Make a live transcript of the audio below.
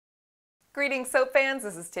Greetings soap fans,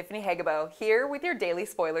 this is Tiffany Hagebo here with your daily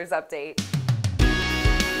spoilers update.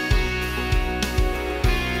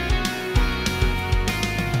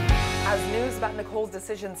 As news about Nicole's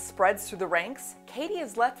decision spreads through the ranks, Katie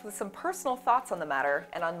is left with some personal thoughts on the matter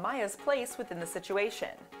and on Maya's place within the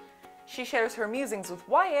situation. She shares her musings with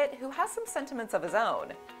Wyatt, who has some sentiments of his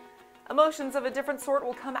own. Emotions of a different sort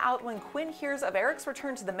will come out when Quinn hears of Eric's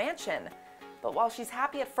return to the mansion, but while she's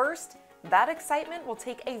happy at first, that excitement will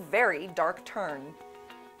take a very dark turn.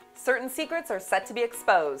 Certain secrets are set to be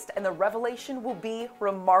exposed, and the revelation will be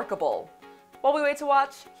remarkable. While we wait to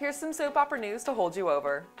watch, here's some soap opera news to hold you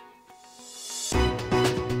over.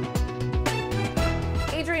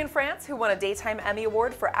 Adrienne Frantz, who won a Daytime Emmy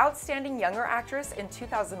Award for Outstanding Younger Actress in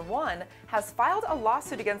 2001, has filed a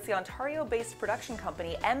lawsuit against the Ontario-based production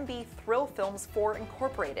company MB Thrill Films 4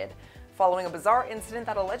 Incorporated, following a bizarre incident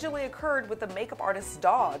that allegedly occurred with the makeup artist's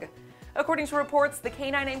dog. According to reports, the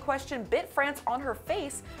canine in question bit Frantz on her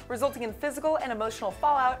face, resulting in physical and emotional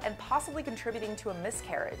fallout and possibly contributing to a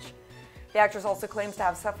miscarriage. The actress also claims to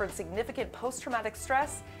have suffered significant post-traumatic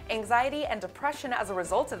stress, anxiety, and depression as a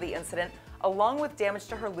result of the incident, along with damage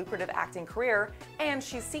to her lucrative acting career, and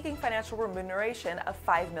she's seeking financial remuneration of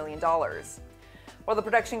 $5 million. While the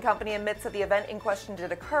production company admits that the event in question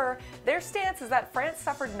did occur, their stance is that Frantz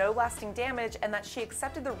suffered no lasting damage and that she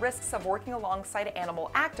accepted the risks of working alongside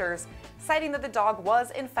animal actors, citing that the dog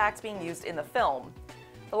was in fact being used in the film.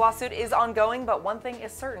 The lawsuit is ongoing, but one thing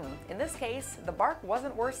is certain. In this case, the bark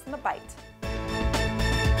wasn't worse than the bite.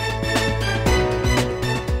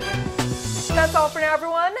 That's all for now,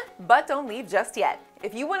 everyone, but don't leave just yet.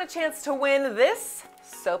 If you want a chance to win this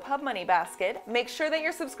Soap Hub Money Basket, make sure that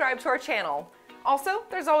you're subscribed to our channel. Also,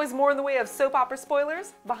 there's always more in the way of soap opera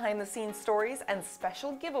spoilers, behind-the-scenes stories, and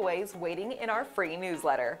special giveaways waiting in our free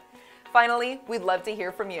newsletter. Finally, we'd love to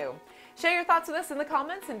hear from you. Share your thoughts with us in the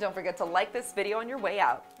comments, and don't forget to like this video on your way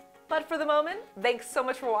out. But for the moment, thanks so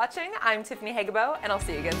much for watching. I'm Tiffany Hagebo, and I'll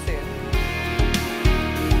see you again soon.